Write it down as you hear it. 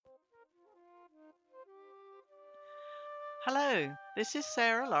Hello, this is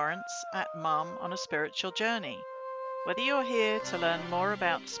Sarah Lawrence at Mum on a Spiritual Journey. Whether you're here to learn more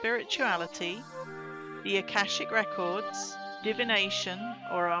about spirituality, the Akashic Records, divination,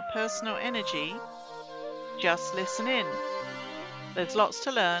 or our personal energy, just listen in. There's lots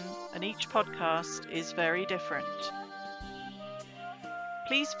to learn, and each podcast is very different.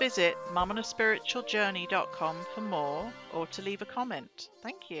 Please visit mumonaspiritualjourney.com for more or to leave a comment.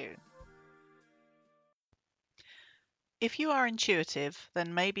 Thank you. If you are intuitive,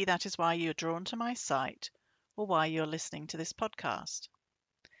 then maybe that is why you're drawn to my site or why you're listening to this podcast.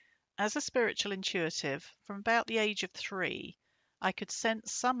 As a spiritual intuitive, from about the age of 3, I could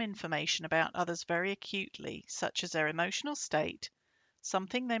sense some information about others very acutely, such as their emotional state,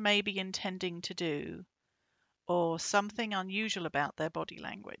 something they may be intending to do, or something unusual about their body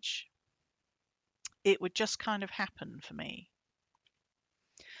language. It would just kind of happen for me.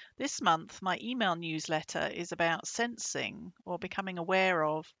 This month, my email newsletter is about sensing or becoming aware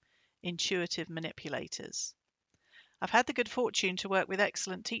of intuitive manipulators. I've had the good fortune to work with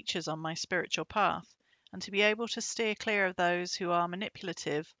excellent teachers on my spiritual path and to be able to steer clear of those who are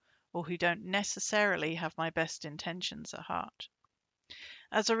manipulative or who don't necessarily have my best intentions at heart.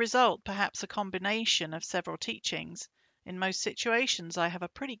 As a result, perhaps a combination of several teachings, in most situations I have a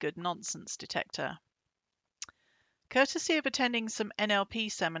pretty good nonsense detector. Courtesy of attending some NLP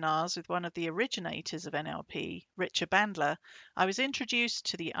seminars with one of the originators of NLP, Richard Bandler, I was introduced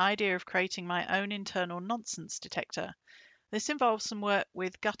to the idea of creating my own internal nonsense detector. This involves some work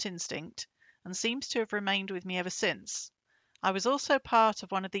with gut instinct and seems to have remained with me ever since. I was also part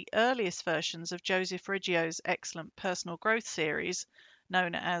of one of the earliest versions of Joseph Riggio's excellent personal growth series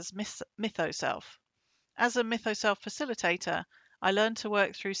known as MythoSelf. As a MythoSelf facilitator, I learned to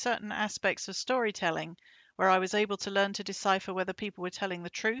work through certain aspects of storytelling where I was able to learn to decipher whether people were telling the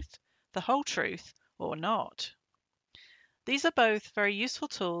truth, the whole truth, or not. These are both very useful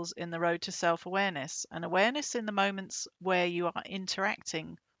tools in the road to self-awareness and awareness in the moments where you are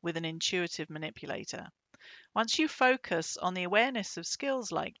interacting with an intuitive manipulator. Once you focus on the awareness of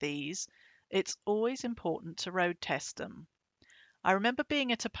skills like these, it's always important to road test them. I remember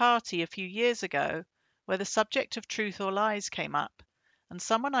being at a party a few years ago where the subject of truth or lies came up, and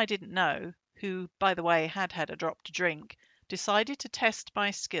someone I didn't know, who, by the way, had had a drop to drink, decided to test my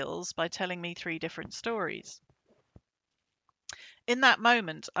skills by telling me 3 different stories. In that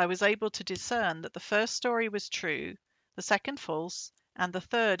moment, I was able to discern that the first story was true, the second false, and the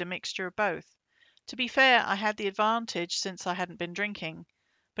third a mixture of both. To be fair, I had the advantage since I hadn't been drinking,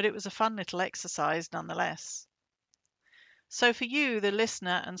 but it was a fun little exercise nonetheless. So for you, the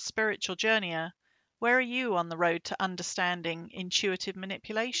listener and spiritual journeyer, where are you on the road to understanding intuitive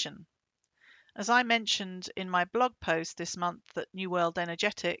manipulation? As I mentioned in my blog post this month at New World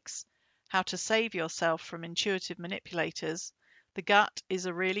Energetics, How to Save Yourself from Intuitive Manipulators, the gut is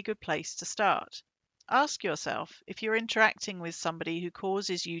a really good place to start. Ask yourself, if you're interacting with somebody who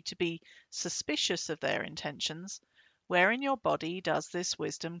causes you to be suspicious of their intentions, where in your body does this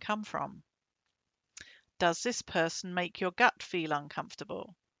wisdom come from? Does this person make your gut feel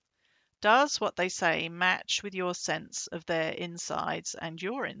uncomfortable? Does what they say match with your sense of their insides and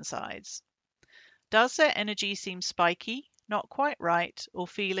your insides? Does their energy seem spiky, not quite right, or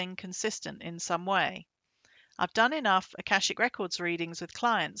feel inconsistent in some way? I've done enough Akashic Records readings with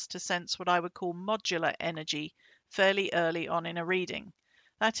clients to sense what I would call modular energy fairly early on in a reading.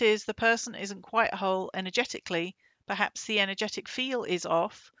 That is, the person isn't quite whole energetically, perhaps the energetic feel is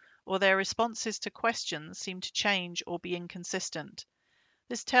off, or their responses to questions seem to change or be inconsistent.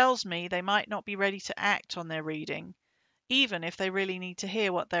 This tells me they might not be ready to act on their reading, even if they really need to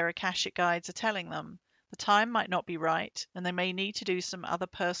hear what their Akashic guides are telling them. The time might not be right, and they may need to do some other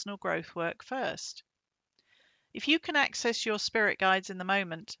personal growth work first. If you can access your spirit guides in the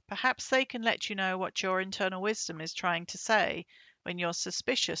moment, perhaps they can let you know what your internal wisdom is trying to say when you're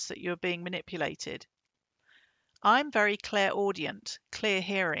suspicious that you're being manipulated. I'm very clairaudient, clear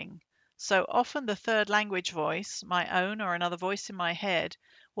hearing, so often the third language voice, my own or another voice in my head,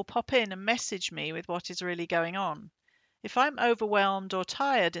 will pop in and message me with what is really going on. If I'm overwhelmed or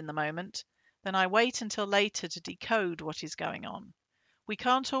tired in the moment, then I wait until later to decode what is going on. We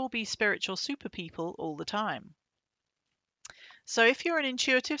can't all be spiritual super people all the time. So if you're an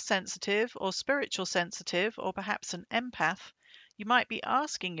intuitive sensitive or spiritual sensitive or perhaps an empath, you might be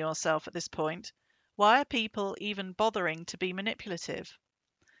asking yourself at this point, why are people even bothering to be manipulative?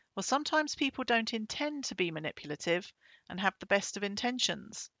 Well, sometimes people don't intend to be manipulative and have the best of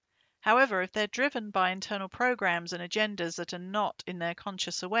intentions. However, if they're driven by internal programs and agendas that are not in their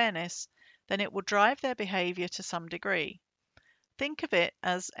conscious awareness, then it will drive their behavior to some degree. Think of it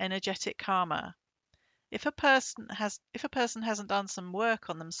as energetic karma. If a person hasn't done some work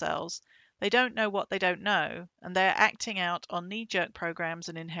on themselves, they don't know what they don't know, and they're acting out on knee-jerk programs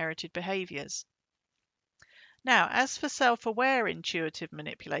and inherited behaviors. Now, as for self-aware intuitive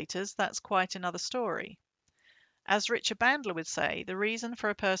manipulators, that's quite another story. As Richard Bandler would say, the reason for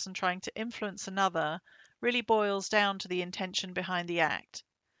a person trying to influence another really boils down to the intention behind the act.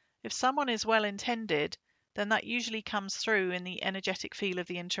 If someone is well intended, then that usually comes through in the energetic feel of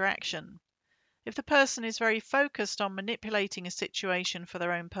the interaction. If the person is very focused on manipulating a situation for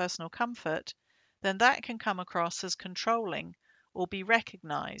their own personal comfort, then that can come across as controlling or be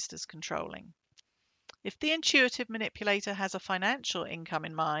recognized as controlling. If the intuitive manipulator has a financial income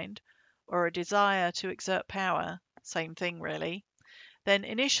in mind, or a desire to exert power, same thing really, then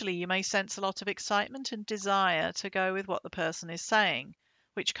initially you may sense a lot of excitement and desire to go with what the person is saying,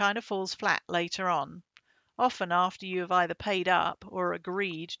 which kind of falls flat later on, often after you have either paid up or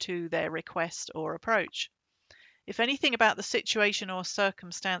agreed to their request or approach. If anything about the situation or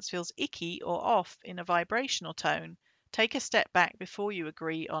circumstance feels icky or off in a vibrational tone, take a step back before you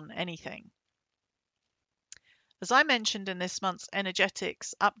agree on anything. As I mentioned in this month's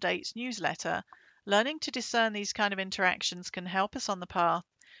Energetics Updates newsletter, learning to discern these kind of interactions can help us on the path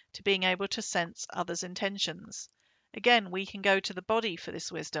to being able to sense others' intentions. Again, we can go to the body for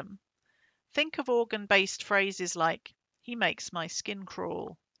this wisdom. Think of organ-based phrases like, "He makes my skin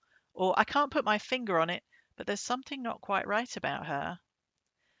crawl," or "I can't put my finger on it, but there's something not quite right about her."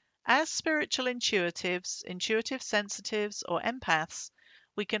 As spiritual intuitives, intuitive sensitives, or empaths,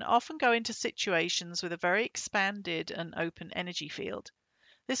 we can often go into situations with a very expanded and open energy field.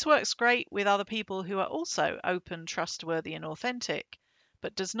 This works great with other people who are also open, trustworthy, and authentic,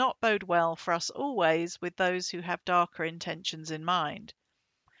 but does not bode well for us always with those who have darker intentions in mind.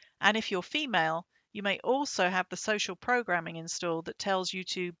 And if you're female, you may also have the social programming installed that tells you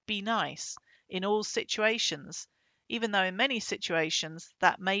to be nice in all situations, even though in many situations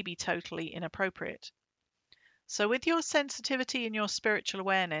that may be totally inappropriate. So with your sensitivity and your spiritual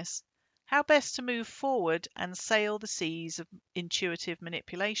awareness, how best to move forward and sail the seas of intuitive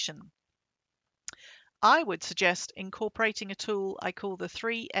manipulation? I would suggest incorporating a tool I call the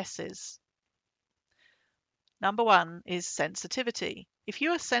 3 S's. Number 1 is sensitivity. If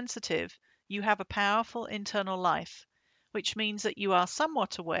you are sensitive, you have a powerful internal life, which means that you are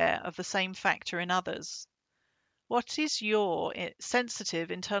somewhat aware of the same factor in others. What is your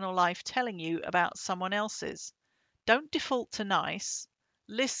sensitive internal life telling you about someone else's? Don't default to nice.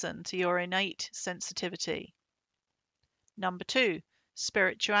 Listen to your innate sensitivity. Number 2,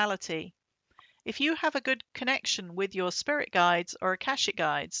 spirituality. If you have a good connection with your spirit guides or Akashic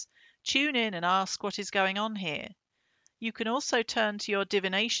guides, tune in and ask what is going on here. You can also turn to your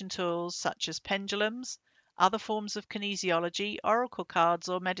divination tools such as pendulums, other forms of kinesiology, oracle cards,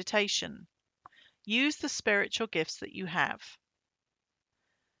 or meditation. Use the spiritual gifts that you have.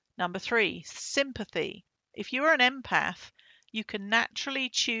 Number 3, sympathy. If you are an empath, you can naturally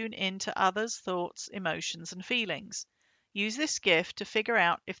tune into others' thoughts, emotions, and feelings. Use this gift to figure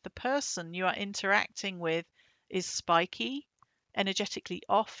out if the person you are interacting with is spiky, energetically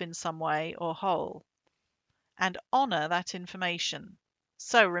off in some way, or whole, and honor that information.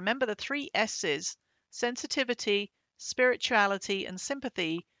 So remember the 3 S's: sensitivity, spirituality, and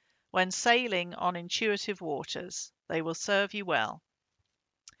sympathy when sailing on intuitive waters. They will serve you well.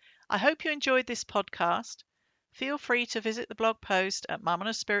 I hope you enjoyed this podcast. Feel free to visit the blog post at Mum on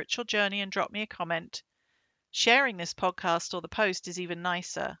a Spiritual Journey and drop me a comment. Sharing this podcast or the post is even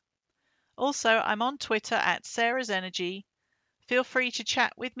nicer. Also, I'm on Twitter at Sarah's Energy. Feel free to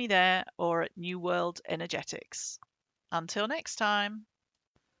chat with me there or at New World Energetics. Until next time.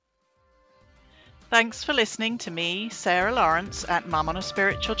 Thanks for listening to me, Sarah Lawrence, at Mum on a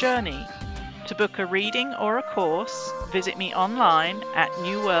Spiritual Journey. To book a reading or a course, visit me online at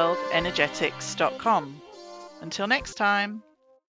newworldenergetics.com. Until next time.